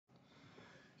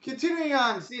Continuing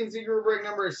on, CNC group break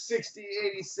number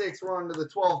 6086. We're on to the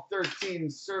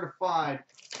 12-13 certified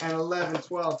and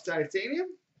 11-12 titanium.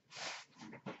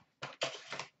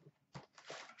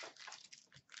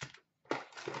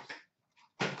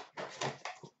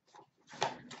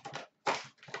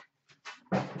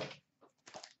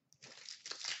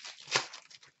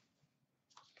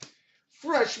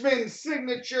 Freshman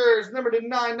signatures, number to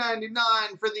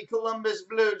 999 for the Columbus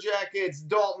Blue Jackets,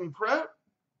 Dalton Prout.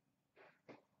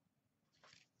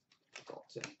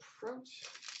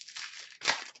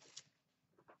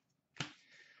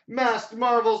 Masked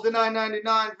Marvels to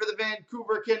 999 for the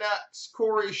Vancouver Canucks,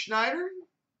 Corey Schneider.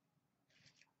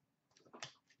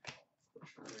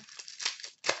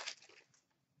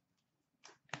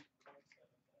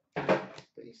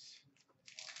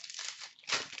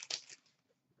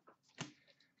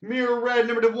 Mirror Red,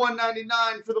 number to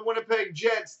 199 for the Winnipeg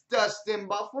Jets, Dustin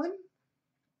Byfuglien.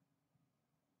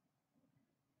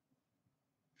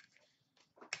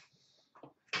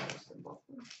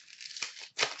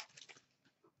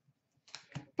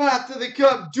 Path to the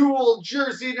Cup dual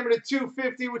jersey, number to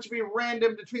 250, which will be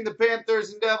random between the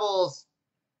Panthers and Devils,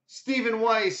 Stephen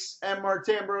Weiss and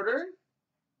Martin Brodeur.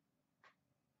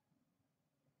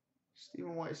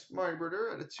 Stephen Weiss, Martin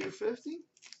Brodeur at a 250.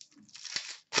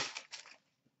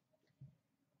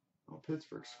 Oh,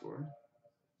 Pittsburgh scored.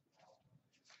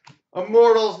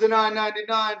 Immortals to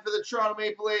 999 for the Toronto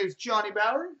Maple Leafs, Johnny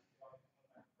Bower.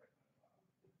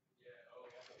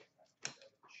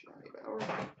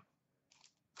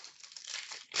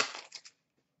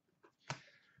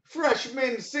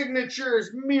 Freshman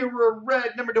signatures, Mirror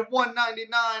Red, number to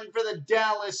 199 for the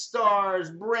Dallas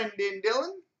Stars, Brendan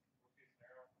Dillon.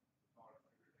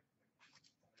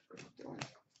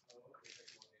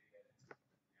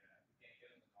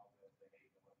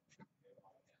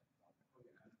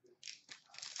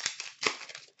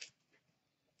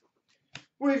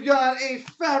 We've got a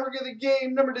Fabric of the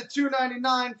Game, number to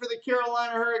 299 for the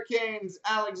Carolina Hurricanes,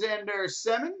 Alexander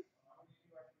Semin.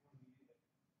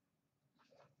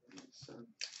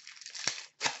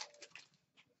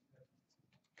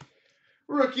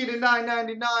 Rookie to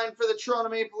 999 for the Toronto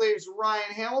Maple Leafs,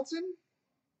 Ryan Hamilton.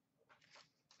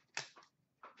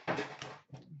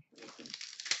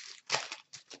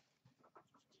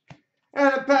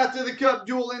 And a Path to the Cup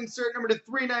dual insert, number to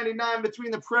 399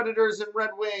 between the Predators and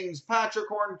Red Wings, Patrick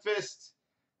Hornfist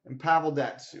and Pavel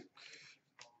Datsyuk.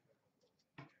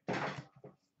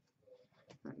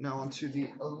 Now on to the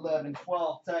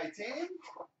 11-12 titanium.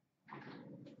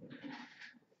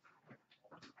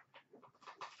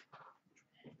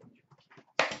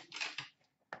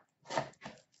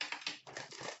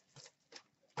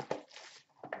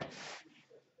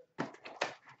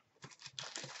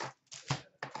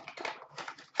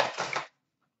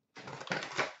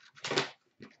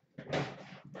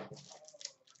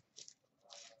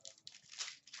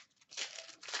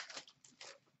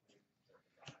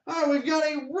 All right, we've got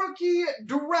a rookie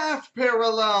draft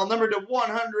parallel, number to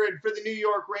 100 for the New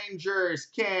York Rangers,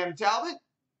 Cam Talbot.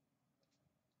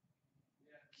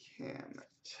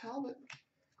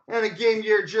 And a Game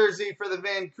Gear jersey for the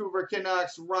Vancouver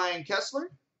Canucks, Ryan Kessler.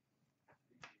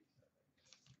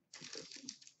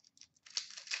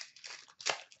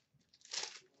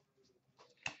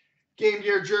 Game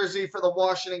Gear jersey for the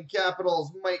Washington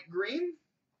Capitals, Mike Green.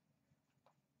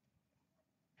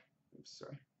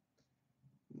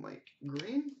 Mike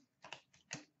Green.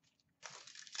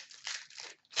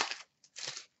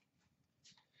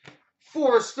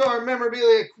 Four-star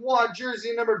memorabilia quad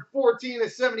jersey numbered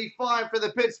 14/75 for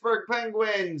the Pittsburgh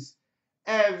Penguins,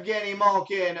 Evgeny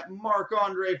Malkin,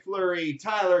 Marc-Andre Fleury,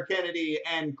 Tyler Kennedy,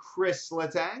 and Chris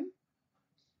Letang.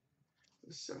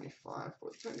 75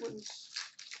 for the Penguins.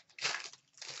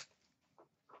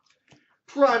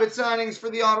 Private signings for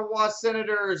the Ottawa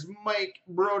Senators, Mike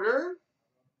Brodeur.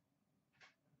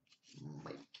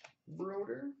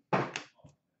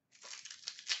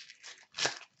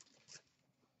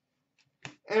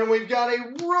 And we've got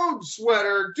a road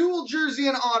sweater, dual jersey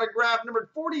and autograph, numbered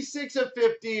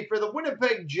 46/50 for the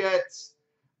Winnipeg Jets,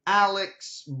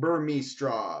 Alex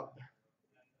Burmistrov.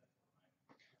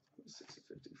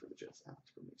 46/50 for the Jets,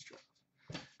 Alex Burmistrov.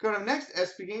 Going up next,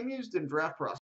 SP Game used in draft process.